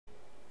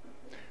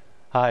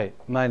Hi,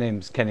 my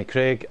name's Kenny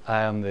Craig.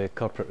 I am the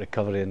Corporate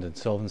Recovery and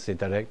Insolvency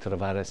Director of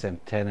RSM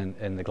 10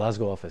 in the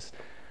Glasgow office.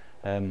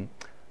 I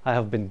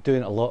have been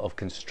doing a lot of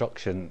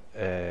construction,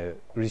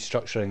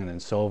 restructuring and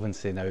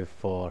insolvency now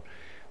for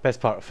the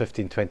best part of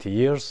 15-20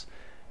 years.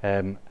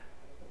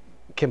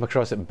 Came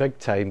across it big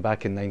time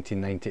back in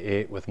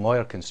 1998 with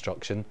Moir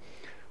Construction,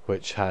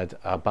 which had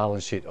a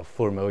balance sheet of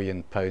 £4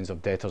 million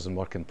of debtors and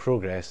work in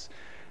progress,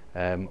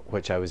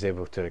 which I was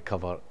able to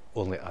recover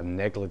only a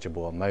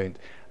negligible amount,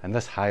 and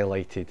this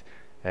highlighted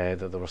that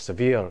there were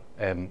severe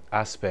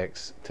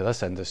aspects to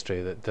this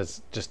industry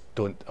that just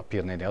don't appear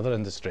in any other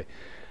industry.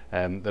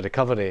 The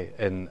recovery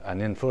in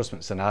an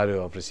enforcement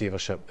scenario of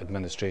receivership,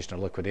 administration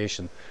or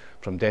liquidation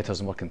from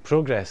debtors and work in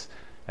progress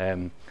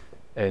in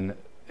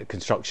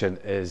construction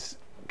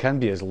can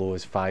be as low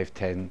as 5,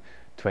 10,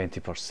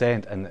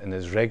 20% and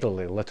is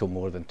regularly little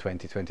more than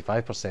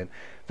 20-25%.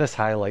 This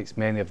highlights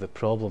many of the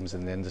problems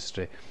in the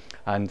industry,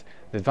 and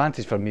the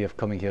advantage for me of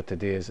coming here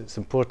today is it's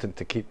important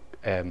to keep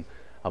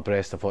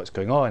abreast of what's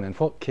going on. And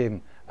what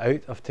came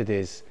out of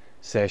today's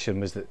session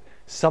was that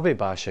subby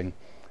bashing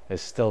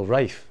is still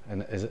rife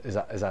and is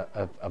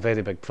a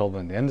very big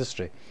problem in the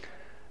industry.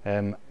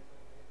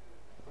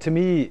 To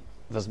me,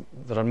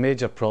 there are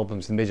major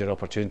problems and major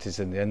opportunities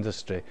in the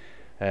industry,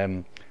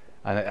 and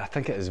I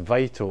think it is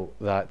vital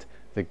that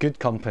the good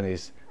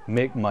companies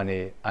make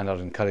money and are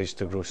encouraged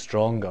to grow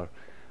stronger,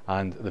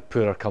 and the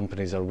poorer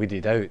companies are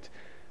weeded out.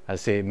 I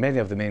say many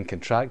of the main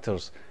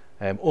contractors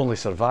only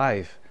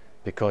survive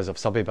because of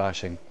subby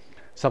bashing.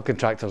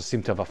 Subcontractors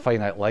seem to have a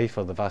finite life,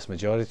 or the vast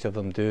majority of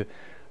them do.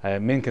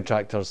 Main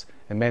contractors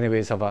in many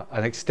ways have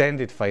an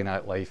extended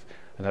finite life,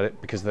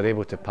 and because they're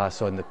able to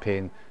pass on the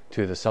pain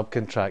to the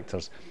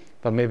subcontractors.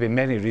 There may be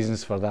many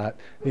reasons for that.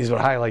 These were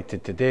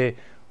highlighted today: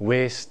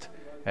 waste,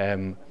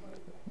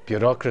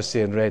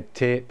 bureaucracy and red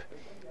tape,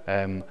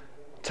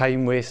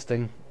 time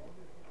wasting.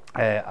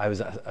 I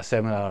was at a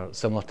seminar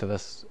similar to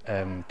this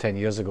 10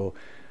 years ago,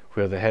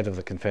 where the head of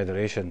the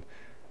Confederation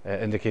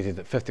indicated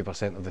that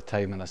 50% of the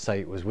time in a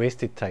site was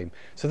wasted time.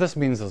 So this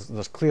means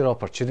there's clear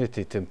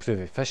opportunity to improve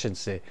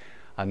efficiency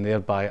and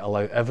thereby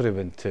allow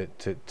everyone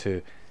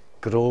to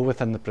grow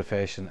within the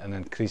profession and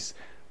increase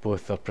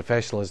both their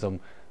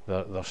professionalism,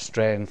 their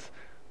strength,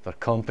 their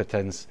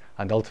competence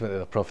and ultimately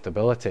their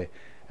profitability.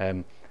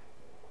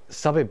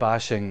 Subby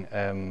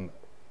bashing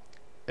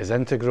is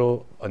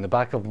integral. On the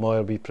back of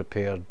Moir, we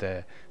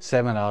prepared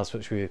seminars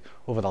which we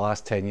over the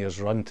last 10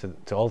 years run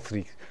to all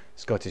three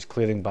Scottish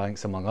clearing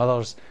banks among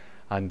others,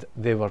 and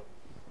they were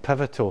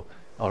pivotal,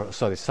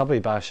 subby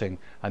bashing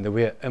and the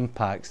way it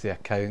impacts the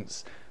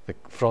accounts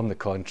from the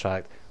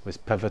contract was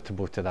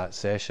pivotal to that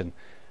session.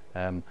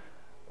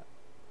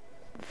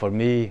 For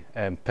me,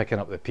 picking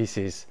up the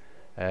pieces,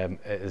 it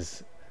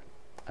is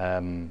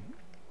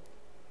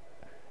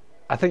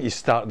I think you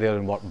start there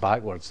and work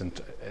backwards in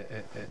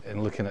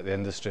looking at the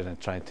industry and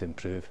trying to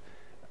improve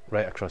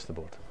right across the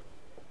board.